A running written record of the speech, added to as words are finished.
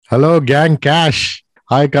Hello, gang. Cash.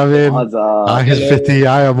 Hi, Kavin. Maza. Hi, Hello. Smriti.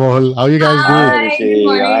 Hi, Amol. How you guys Hi, doing? Hi, good Hrishi.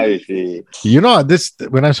 Hi, morning. Hrishi. This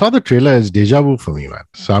when I saw the trailer, it's deja vu for me, man.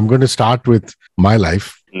 So I'm going to start with my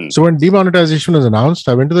life. Hmm. So when demonetization was announced,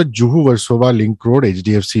 I went to the Juhu Versova Link Road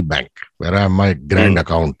HDFC Bank, where I have my grand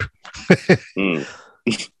account. Hmm.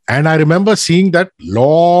 And I remember seeing that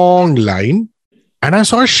long line, and I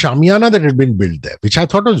saw a shamiana that had been built there, which I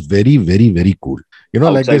thought was very, very, very cool.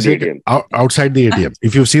 Like they Outside the say, ATM. outside the ATM.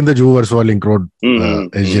 If you've seen the Juhu Versova Link Road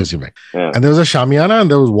HDFC Bank. Yeah. And there was a shamiana and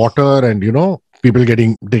there was water and, people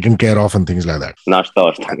getting taken care of and things like that. Nashta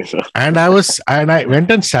wasta. And I went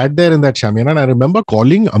and sat there in that shamiana, and I remember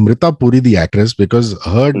calling Amrita Puri, the actress, because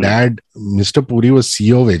her dad, Mr. Puri, was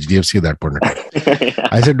CEO of HDFC at that point in time.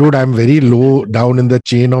 I said, dude, I'm very low down in the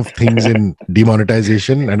chain of things in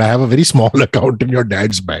demonetization, and I have a very small account in your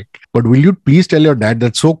dad's bank. But will you please tell your dad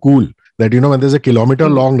that's so cool that, when there's a kilometer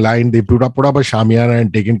long line, they put up a shamiana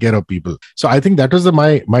and taken care of people. So I think that was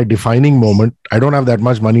my defining moment. I don't have that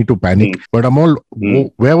much money to panic. But Amol,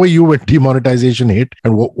 where were you when demonetization hit,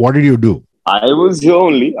 and what did you do? I was here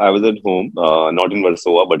only. I was at home, not in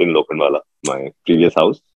Versova, but in Lokhandwala, my previous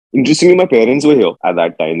house. Interestingly, my parents were here at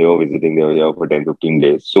that time. They were visiting. They were here for 10-15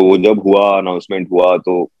 days. So जब हुआ announcement हुआ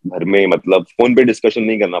तो घर में मतलब phone पे discussion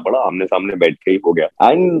नहीं करना पड़ा. आमने सामने बैठ के ही हो गया.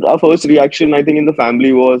 And our first reaction, I think, in the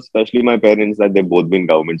family was, especially my parents, that they've both been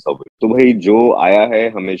government servants. तो भाई जो आया है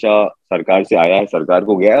हमेशा सरकार से आया है, सरकार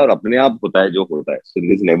को गया है और अपने आप होता है जो होता है. So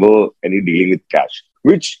there's never any dealing with cash,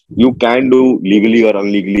 which you can do legally or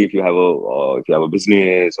unlegally if you have a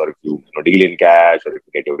business, or if you deal in cash, or if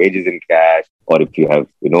you get your wages in cash, or if you have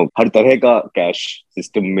हर तरह का cash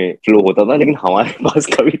system में flow होता था. लेकिन हमारे पास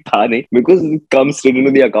कभी था नहीं, because it comes straight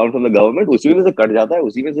into the account from the government. उसी में से कट जाता है,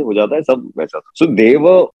 उसी में से हो जाता है, सब वैसा. So they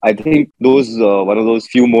were, I think, those one of those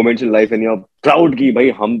few moments in life when you're proud कि भाई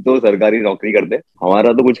हम तो सरकारी नौकरी करते हैं,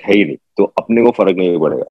 हमारा तो कुछ है ही नहीं, तो अपने को फर्क नहीं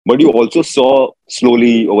पड़ेगा. But you also saw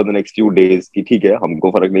slowly over the next few days कि ठीक है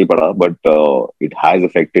हमको फर्क नहीं पड़ा, but it has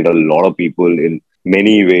affected a lot of people in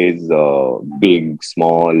many ways, big,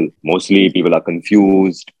 small. Mostly people are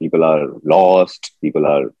confused, people are lost, people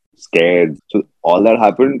are scared. So all that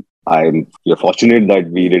happened. We're fortunate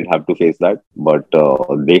that we didn't have to face that, but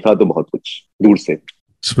देखा तो बहुत कुछ दूर से.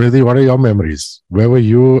 Smriti, what are your memories? Where were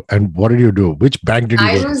you and what did you do? Which bank did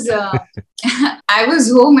you go to? I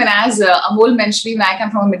was home, and as Amol mentioned, I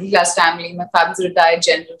come from a middle class family. My father's a retired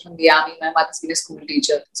general from the army. My mother's been a school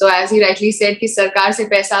teacher. So as he rightly said, कि सरकार से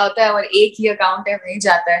पैसा होता है और एक ही account है, वहीं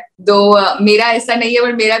जाता है. तो मेरा ऐसा नहीं है,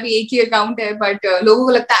 बट मेरा भी एक ही अकाउंट है. बट लोगों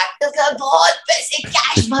को लगता है बहुत पैसे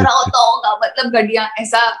कैश भरा होता होगा, मतलब गड्डियां.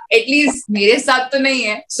 ऐसा एटलीस्ट मेरे साथ तो नहीं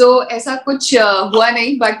है. So ऐसा कुछ हुआ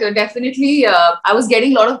नहीं. But definitely I was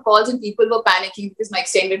getting a lot of calls and people were panicking because my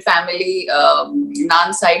extended family,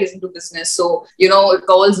 Nan's side is into business. So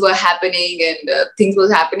calls were happening and things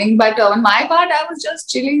was happening. But on my part, I was just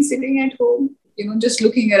chilling, sitting at home, just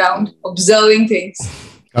looking around, observing things.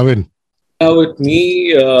 Kavin. With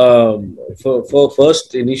me, for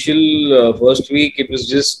first week, it was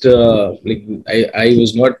just like I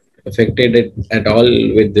was not affected at all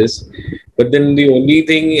with this. But then the only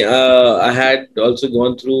thing I had also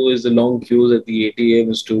gone through is the long queues at the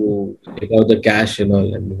ATMs to take out the cash and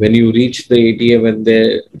all. And when you reach the ATM and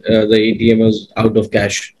the ATM was out of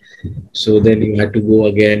cash, so then you had to go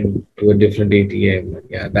again to a different ATM.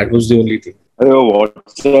 Yeah, that was the only thing.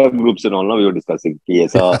 WhatsApp groups and all now we were discussing कि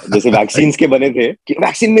ऐसा जैसे vaccines के बने थे कि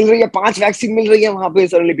vaccine मिल रही है, 5 vaccine मिल रही है, वहां पे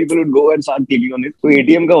suddenly people would go and start clicking on it. तो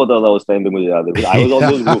ATM का होता था उस टाइम पे, मुझे याद है. I was on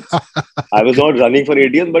those groups. I was not running for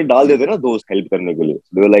ATM, but डाल देते ना दोस्त हेल्प करने के लिए.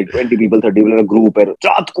 They were like 20 people, 30 people in a group है.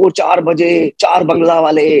 रात को 4 बजे 4 बंगला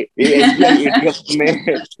वाले SBI ATM में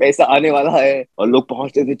पैसा आने वाला है, और लोग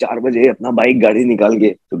पहुंचते थे 4 बजे अपना बाइक गाड़ी निकाल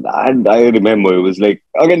के. So that I remember, it was like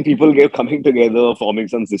again people were coming together, forming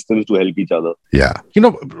some systems to help each other. Yeah.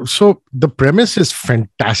 So the premise is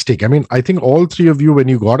fantastic. I mean, I think all three of you, when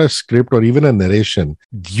you got a script or even a narration,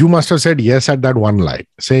 you must have said yes at that one line,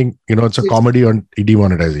 saying, it's a comedy on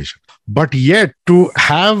demonetization. But yet to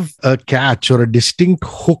have a catch or a distinct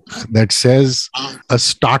hook that says a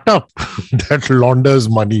startup that launders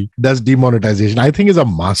money does demonetization, I think is a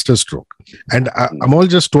masterstroke. And Amol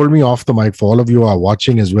just told me off the mic, for all of you who are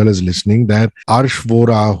watching as well as listening, that Arsh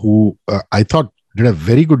Vora, who I thought did a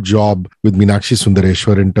very good job with Meenakshi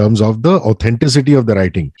Sundareshwar in terms of the authenticity of the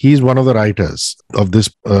writing. He's one of the writers of this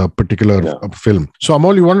particular film. So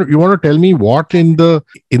Amol, you want to tell me what in the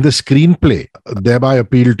screenplay thereby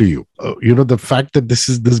appealed to you? The fact that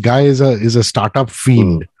this guy is a startup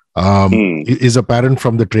fiend is apparent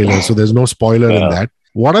from the trailer. So there's no spoiler in that.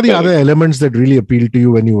 What are the other elements that really appealed to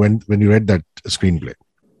you when you read that screenplay?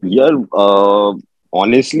 Yeah,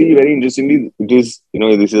 honestly, very interestingly, it is,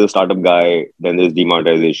 this is a startup guy, then there's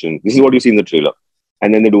demonetization. This is what you see in the trailer.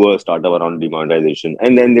 And then they do a startup around demonetization.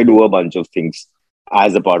 And then they do a bunch of things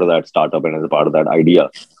as a part of that startup and as a part of that idea.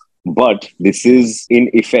 But this is, in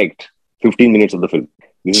effect, 15 minutes of the film.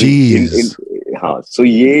 Jeez. So,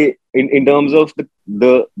 in terms of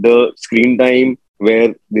the screen time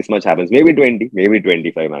where this much happens, maybe 20, maybe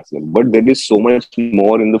 25 maximum. But there is so much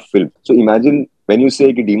more in the film. So imagine when you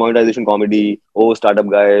say demonetization comedy, oh, startup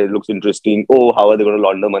guy looks interesting, oh, how are they going to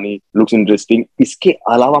launder money, looks interesting. इसके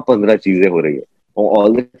अलावा 15 चीजें हो रही है.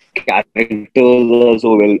 All the characters are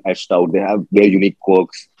so well etched out. They have their unique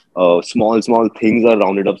quirks. Small things are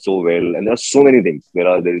rounded up so well. And there are so many things.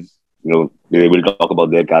 They will talk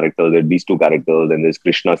about their characters. There are these two characters, and there's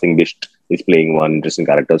Krishna Singh Bisht is playing one interesting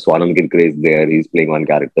character. Swanam Kinkre is there. He's playing one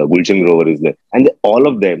character. Gulshan Grover is there. And all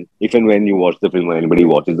of them, if and when you watch the film or anybody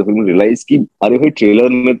watches the film, you realize कि अरे भाई trailer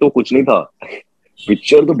में तो कुछ नहीं था.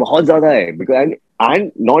 Picture तो बहुत ज़्यादा है. Because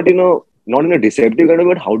and not in a deceptive kind of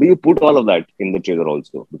way, but how do you put all of that in the trailer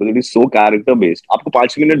also? Because it is so character based. आपको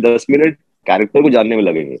 5 मिनट 10 मिनट character को जानने में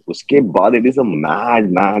लगेंगे. उसके बाद it is a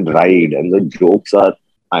mad ride, and the jokes are.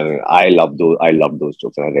 I mean, I love those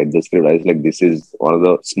jokes. And I read the script. I was like, this is one of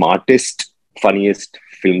the smartest, funniest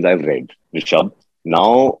films I've read. Rishabh,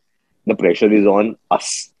 now the pressure is on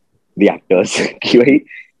us, the actors. कि भाई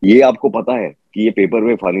ये आपको पता है कि ये paper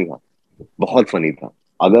में funny था, बहुत funny था.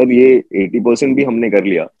 अगर ये 80% भी हमने कर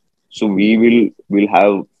लिया, so we'll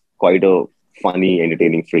have quite a funny,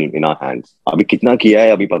 entertaining film in our hands. अभी कितना किया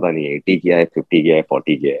है अभी पता नहीं है. 80 किया है, 50 किया है,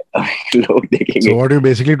 40 किया है. लोग देखेंगे. So what you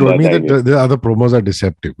basically told me that the other promos are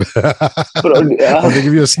deceptive. Or they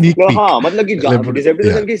give you a sneak peek. हाँ, मतलब कि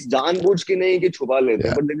deceptive कि जानबूझ के नहीं कि छुपा लेते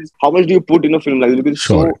हैं. But there is, how much do you put in a film like this? Because it's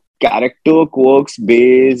so character quirks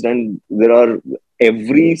based, and there are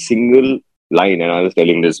every single line. And I was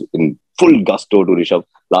telling this in full gusto to Rishabh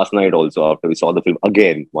last night also after we saw the film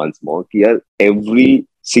again once more. Every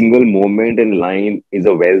single moment and line is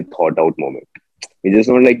a well thought out moment. It's just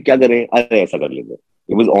not like क्या करें, अरे ऐसा कर लेते.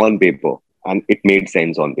 It was on paper and it made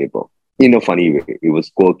sense on paper in a funny way. It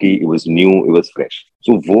was quirky, it was new, it was fresh.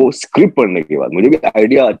 So वो script पढ़ने के बाद मुझे भी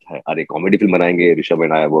idea आता है. अरे comedy film बनाएंगे, Rishabh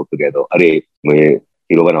and I work together. अरे मुझे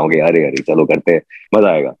hero बनाओगे, अरे चलो करते हैं,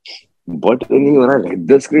 मजा आएगा. But when I read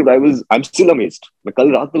the script, I'm still amazed. मैं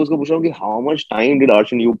कल रात तक उसको पूछ रहा हूँ कि how much time did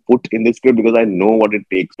Arshan you put in this script, because I know what it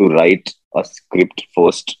takes to write a script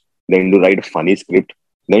first, then to write a funny script,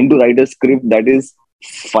 then to write a script that is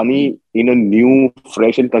funny in a new,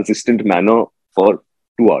 fresh and consistent manner for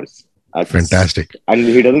 2 hours. Fantastic. And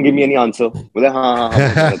he doesn't give me any answer. बोले हाँ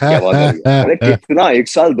अरे कितना 1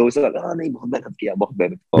 साल 2 साल नहीं बहुत मेहनत किया बहुत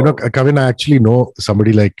मेहनत. Kavin, I actually know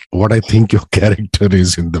somebody like what I think your character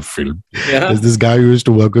is in the film. Yeah. Is this guy who used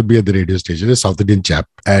to work with me at the radio station, a South Indian chap,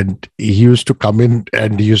 and he used to come in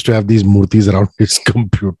and he used to have these murtis around his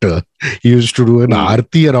computer. He used to do an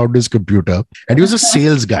aarti around his computer, and he was a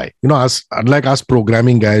sales guy. Unlike us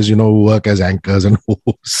programming guys, who work as anchors and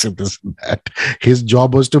hosts and this and that, his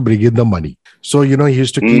job was to bring in the money. So, he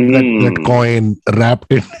used to keep that coin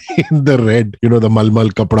wrapped in the red, the malmal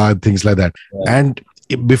kapda and things like that. Yeah. And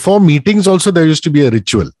before meetings also, there used to be a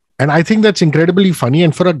ritual. And I think that's incredibly funny.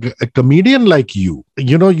 And for a comedian like you,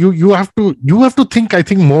 you have to think, I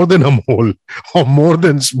think, more than Amol or more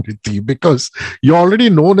than Smriti, because you're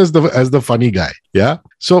already known as the funny guy. Yeah.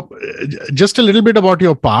 So just a little bit about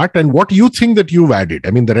your part and what you think that you've added.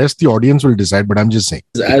 I mean, the rest the audience will decide, but I'm just saying.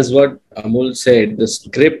 As what Amol said, the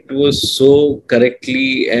script was so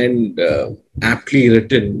correctly and aptly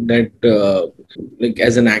written that like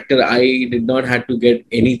as an actor, I did not have to get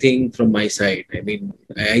anything from my side. I mean,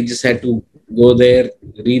 I just had to go there,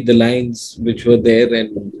 read the lines which were there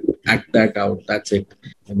and act that out. That's it.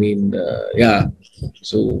 I mean, yeah.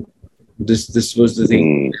 So this was the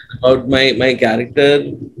thing about my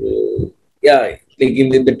character. Yeah, like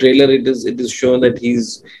in the trailer, it is shown that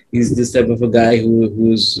he's this type of a guy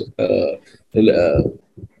who's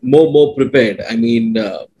more prepared. I mean,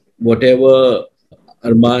 whatever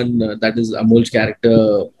Arman, that is Amol's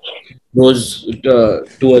character, goes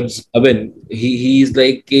towards Kavin, he's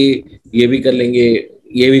like कि ये भी कर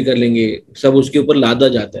लेंगे सब उसके ऊपर लादा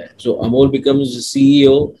जाता है. So Amol becomes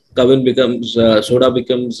CEO, Kavin becomes Soda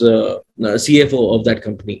becomes CFO of that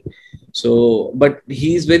company. So but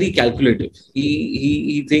he is very calculative.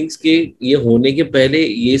 He thinks कि ये होने के पहले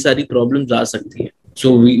ये सारी problems आ सकती हैं.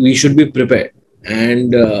 So we should be prepared.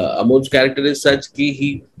 And Amol's character is such that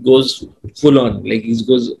he goes full on, like he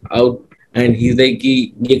goes out and he's like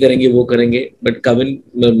कि ये करेंगे वो करेंगे, but Kavin,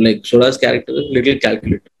 like Soda's character is little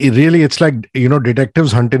calculated. It's like,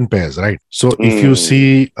 detectives hunt in pairs, right? So if you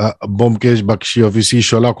see Bomkesh Bakshi, or if you see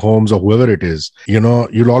Sherlock Holmes or whoever it is,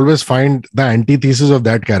 you'll always find the antithesis of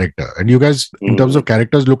that character. And you guys, in terms of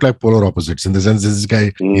characters, look like polar opposites, in the sense this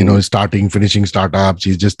guy, is starting, finishing startups.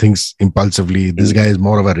 He just thinks impulsively. This guy is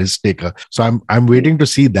more of a risk taker. So I'm waiting to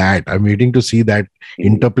see that. I'm waiting to see that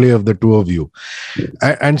interplay of the two of you.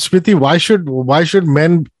 And Smriti, why should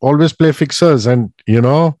men always play fixers and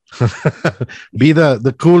be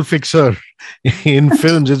the cool fixer in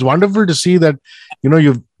films? It's wonderful to see that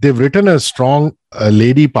they've written a strong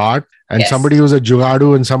lady part, and somebody who's a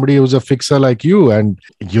jugadu and somebody who's a fixer like you, and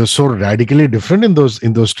you're so radically different in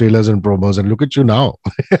those trailers and promos. And look at you now.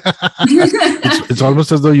 it's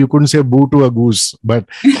almost as though you couldn't say boo to a goose, but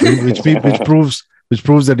which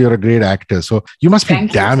proves that you're a great actor. So you must be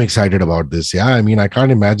damn excited about this. Yeah, I mean, I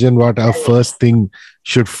can't imagine what our first thing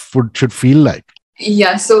should feel like.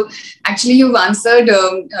 Yeah, so actually you've answered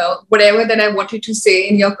whatever that I wanted to say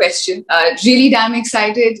in your question. Really damn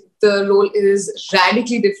excited. The role is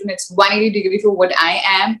radically different. It's 180 degree from what I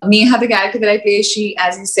am. Neha, the character that I play, she,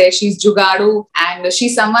 as you said, she's jugadu, and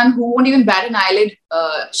she's someone who won't even bat an eyelid.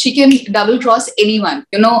 She can double cross anyone.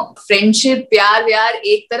 Friendship, pyar,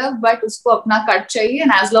 ek taraf, but usko apna cut chahiye,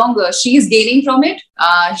 and as long as she's gaining from it,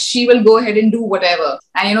 she will go ahead and do whatever.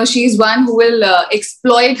 And she's one who will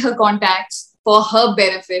exploit her contacts for her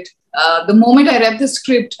benefit. The moment I read the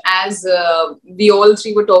script, as we all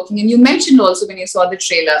three were talking, and you mentioned also when you saw the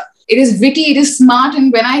trailer, it is witty, it is smart,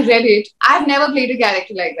 and when I read it, I've never played a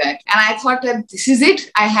character like that. And I thought that this is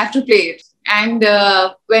it, I have to play it. And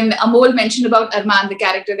when Amol mentioned about Arman, the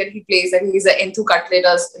character that he plays, that he's an enthu cutlet,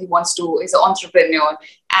 he's an entrepreneur.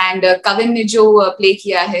 And Kavin ne jo play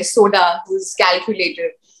kiya hai, Soda, who's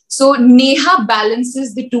calculated. So Neha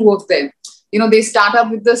balances the two of them. They start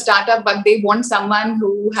up with the startup, but they want someone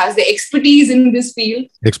who has the expertise in this field.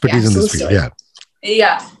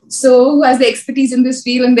 Yeah. So who has the expertise in this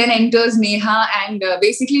field, and then enters Neha, and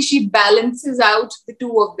basically she balances out the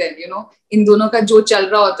two of them. In dono ka jo chal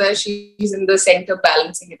raha hota hai, she's in the center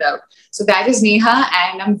balancing it out. So that is Neha,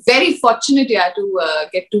 and I'm very fortunate to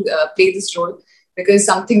get to play this role, because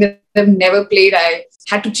something that I've never played. I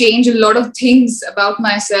had to change a lot of things about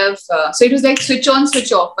myself. So it was like switch on,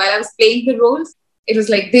 switch off. While I was playing the roles, it was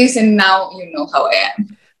like this, and now you know how I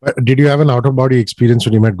am. Did you have an out-of-body experience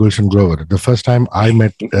when you met Gulshan Grover? The first time I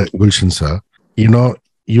met Gulshan sir, you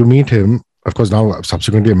meet him. Of course, now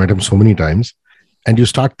subsequently I met him so many times, and you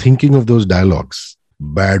start thinking of those dialogues.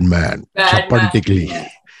 Bad man, chappan tikli.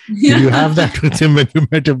 Yeah. Did you have that with him when you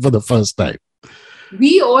met him for the first time?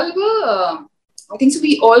 We all were. I think so.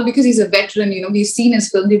 We all, because he's a veteran, we've seen his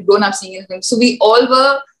film, we've grown up seeing his film. So we all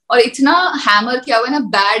were, or itna hammer kiya hua na,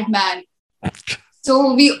 bad man.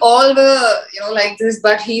 So we all were, like this.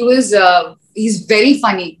 But he's very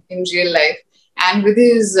funny in real life, and with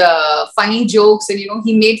his funny jokes, and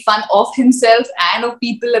he made fun of himself and of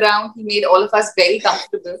people around. He made all of us very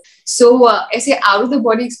comfortable. So aise out of the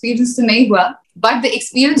body experience to nahi hua, but the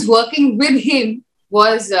experience working with him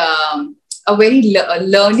was a very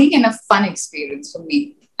learning and a fun experience for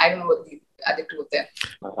me. I don't know what the other two of them.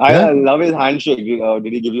 I love his handshake.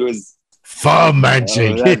 Did he give you his firm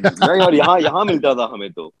handshake? Yahan milta tha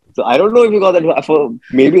hame to. So I don't know if you got that.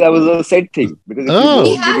 Maybe that was a set thing, because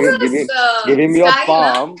if you give him your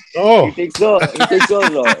palm, he takes your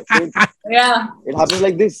yeah. It happens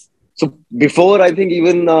like this. So before, I think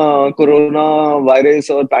even coronavirus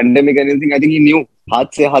or pandemic, anything, I think he knew.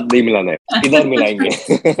 Haath se haath nahi milana hai. Idhar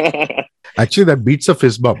milayenge. Actually, that beats a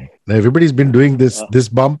fist bump. Now, everybody's been doing this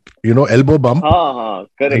bump, elbow bump,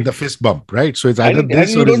 correct, and the fist bump, right? So it's either and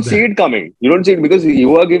you don't see it coming. You don't see it because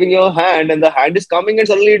you are giving your hand, and the hand is coming, and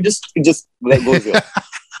suddenly it just like goes here.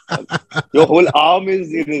 Your whole arm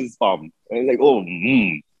is in his palm, and it's like, come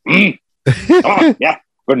on, yeah,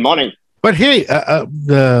 good morning. But hey,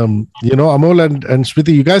 Amol and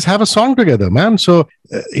Smriti, you guys have a song together, man. So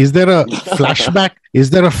is there a flashback?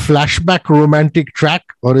 Is there a flashback romantic track,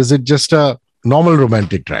 or is it just a normal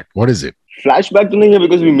romantic track? What is it? Flashback to nahi hai,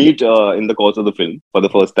 because we meet in the course of the film for the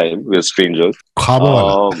first time. We're strangers.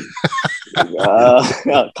 Khwabo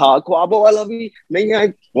wala bhi nahi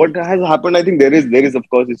hai. What has happened? I think there is of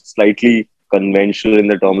course, it's slightly conventional in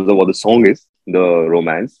the terms of what the song is, the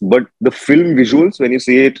romance, but the film visuals, when you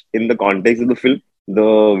see it in the context of the film,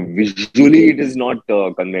 visually it is not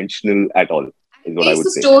conventional at all, is what I would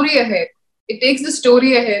say. It takes the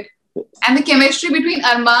story ahead. And the chemistry between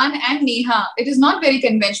Arman and Neha, it is not very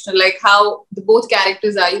conventional, like how the both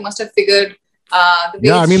characters are. You must have figured The way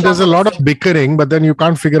I it's mean, there's a shot lot also. of bickering, but then you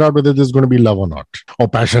can't figure out whether there's going to be love or not, or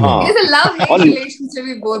passion or हाँ. not. There's a love-hate और relationship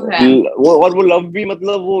we both have. वो love भी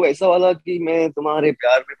मतलब वो ऐसा वाला कि मैं तुम्हारे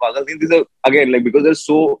प्यार में पागल थी. These are again like because they're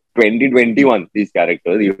so 2021 these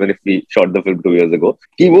characters, even if we shot the film 2 years ago,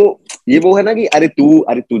 कि वो है ना कि अरे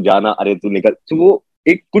तू जाना, अरे तू निकल. तो वो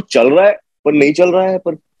एक कुछ चल रहा है पर नहीं चल रहा है,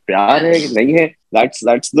 पर प्यार है कि नहीं है.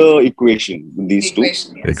 That's the equation with these two. Yes.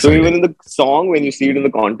 So even in the song, when you see it in the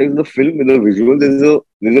context of the film, with the visuals, there's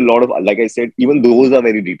a lot of, like I said, even those are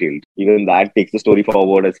very detailed. Even that takes the story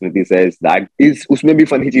forward, as Smriti says. That is, उसमें भी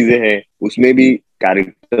funny चीजें हैं, उसमें भी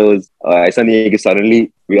characters. ऐसा नहीं है कि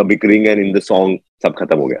suddenly we are bickering and in the song सब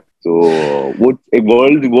खत्म हो गया. So what a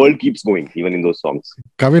world keeps going even in those songs.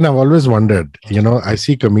 Kavin, I've always wondered, I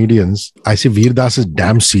see comedians, I see Veer Das is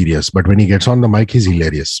damn serious, but when he gets on the mic, he's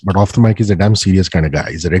hilarious. But off the mic, he's a damn serious kind of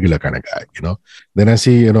guy. He's a regular kind of guy, Then I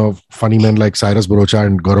see, funny men like Cyrus Barocha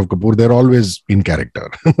and Gaurav Kapoor, they're always in character,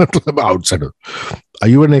 outside. Are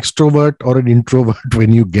you an extrovert or an introvert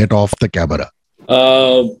when you get off the camera?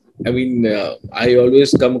 I mean, I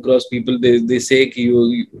always come across people, they say कि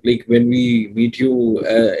you, like when we meet you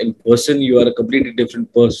in person, you are a completely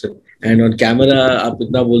different person. And on camera, आप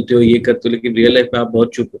इतना बोलते हो, ये करते हो, लेकिन real life में आप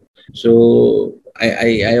बहुत चुप हो. So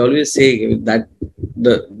I always say that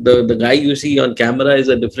the guy you see on camera is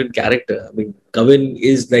a different character. I mean, Kavin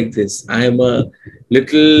is like this. I am a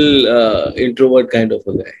little introvert kind of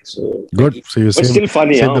a guy. So good. So you're but still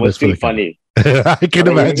funny, huh? But still funny. I can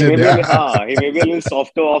imagine. He may be a little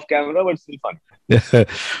softer off camera, but still funny.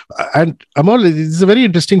 And Amol, it's a very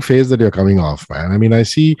interesting phase that you're coming off, man. I mean, I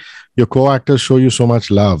see your co-actors show you so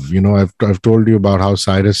much love. I've told you about how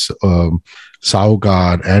Cyrus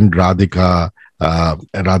Sahukar and Radhika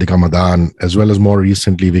Madan, as well as more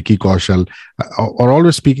recently Vicky Kaushal, are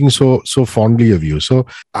always speaking so fondly of you. So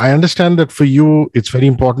I understand that for you, it's very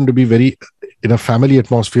important to be very in a family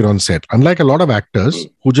atmosphere on set. Unlike a lot of actors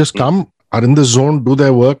who just come, are in the zone, do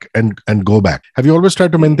their work, and go back. Have you always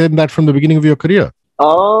tried to maintain that from the beginning of your career?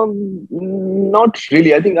 Not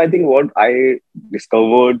really. I think what I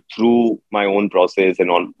discovered through my own process and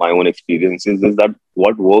on my own experiences is that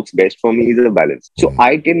what works best for me is a balance. So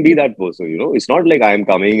I can be that person, It's not like I'm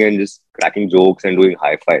coming and just cracking jokes and doing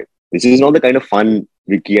high five. This is not the kind of fun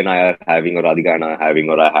Vicky and I are having, or Radhika and I are having,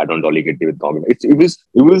 or I had on Dolly Kitty with Kavin. It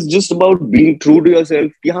was just about being true to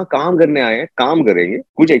yourself. कि हाँ काम करने आए हैं, काम करेंगे,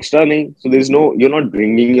 कुछ extra नहीं. So you're not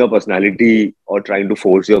bringing your personality or trying to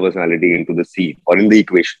force your personality into the scene or in the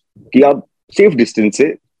equation. कि आप safe distance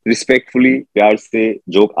से, respectfully, प्यार से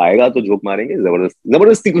joke आएगा तो joke मारेंगे,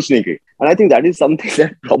 जबरदस्ती कुछ नहीं के. And I think that is something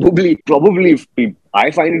that probably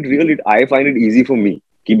I find it easy for me.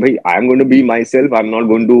 कि भाई, I'm going to be myself. I'm not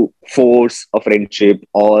going to force a friendship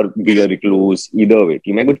or be a recluse either way.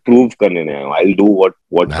 कि मैं कुछ prove करने नहीं आया हूँ. I'll do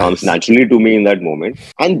what comes naturally to me in that moment.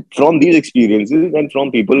 And from these experiences and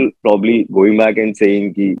from people probably going back and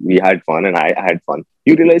saying कि we had fun and I had fun,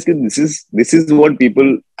 you realize that this is what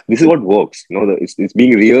works. It's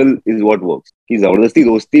being real is what works. कि जबरदस्ती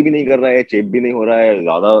दोस्ती भी नहीं कर रहा है, चेप भी नहीं हो रहा है,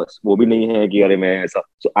 ज्यादा वो भी नहीं है कि अरे मैं ऐसा.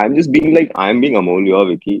 So I'm just being like, I'm being Amol, you're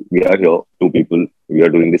Vicky, we are here, two people, we are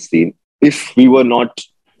doing this scene. If we were not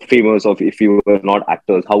famous or if we were not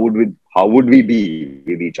actors, how would we be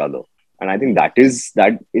with each other? And I think that is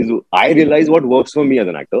I realize what works for me as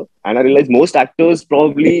an actor, and I realize most actors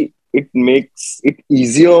probably it makes it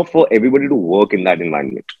easier for everybody to work in that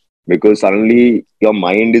environment because suddenly your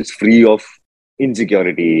mind is free of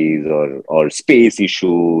insecurities or space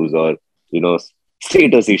issues or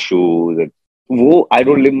status issues. And I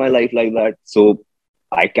don't live my life like that, so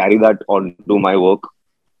I carry that onto my work,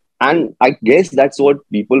 and I guess that's what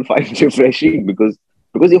people find refreshing because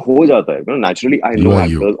ये हो जाता है. Naturally, I know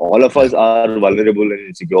actors. All of us are vulnerable and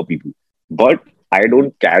insecure people, but I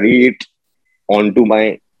don't carry it onto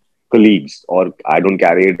my colleagues or I don't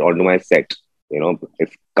carry it onto my set.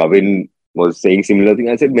 If Kavin was saying similar thing,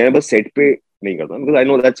 I said, मैं बस set पे नहीं करता because I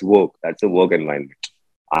know that's work. That's a work environment.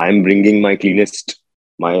 I'm bringing my cleanest,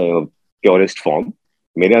 my purest form.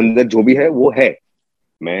 मेरे अंदर जो भी है वो है.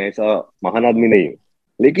 मैं ऐसा महान आदमी नहीं हूँ,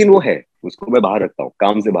 लेकिन वो है. उसको मैं बाहर रखता हूँ,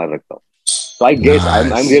 काम से बाहर रखता हूँ. So I guess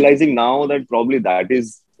I'm realizing now that probably that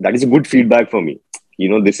is a good feedback for me.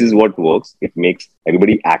 This is what works. It makes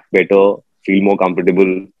everybody act better, feel more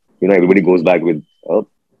comfortable. Everybody goes back with a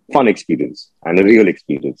fun experience and a real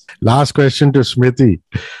experience. Last question to Smriti.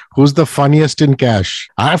 Who's the funniest in Cash?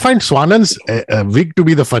 I find Swanand's wig to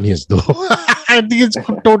be the funniest though. I think it's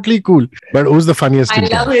totally cool. But who's the funniest in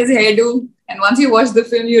Cash? I love his hairdo. And once you watch the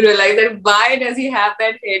film, you realize that why does he have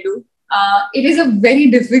that hairdo? It is a very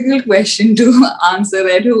difficult question to answer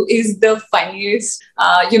that who is the funniest.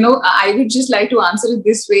 I would just like to answer it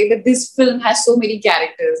this way, that this film has so many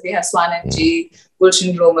characters. We have Swananji,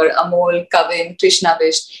 Gulshan Romer, Amol, Kavin, Krishna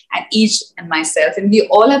Vish, and myself. And we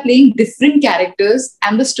all are playing different characters.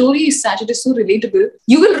 And the story is such, it is so relatable.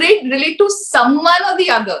 You will relate to someone or the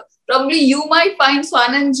other. Probably you might find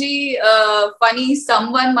Swananji funny,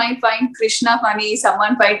 someone might find Krishna funny,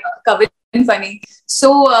 someone find Kavin funny.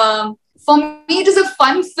 So for me, it is a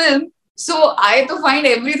fun film. So I have to find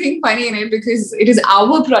everything funny in it because it is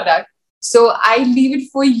our product. So I leave it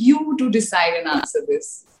for you to decide and answer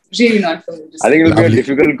this. Really not for me to I think it will be a Lovely.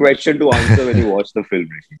 difficult question to answer when you watch the film,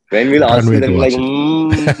 Hrishi. When we'll ask Can't you, wait then to you're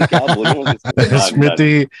like, watch kya bolun uske?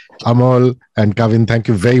 Smriti, Amol, and Kavin, thank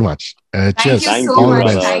you very much. Cheers. you Thank so you, All the much.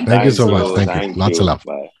 best. brother. Thank you so so much. much. Thank you. Lots of love.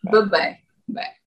 Bye. Bye-bye. Bye.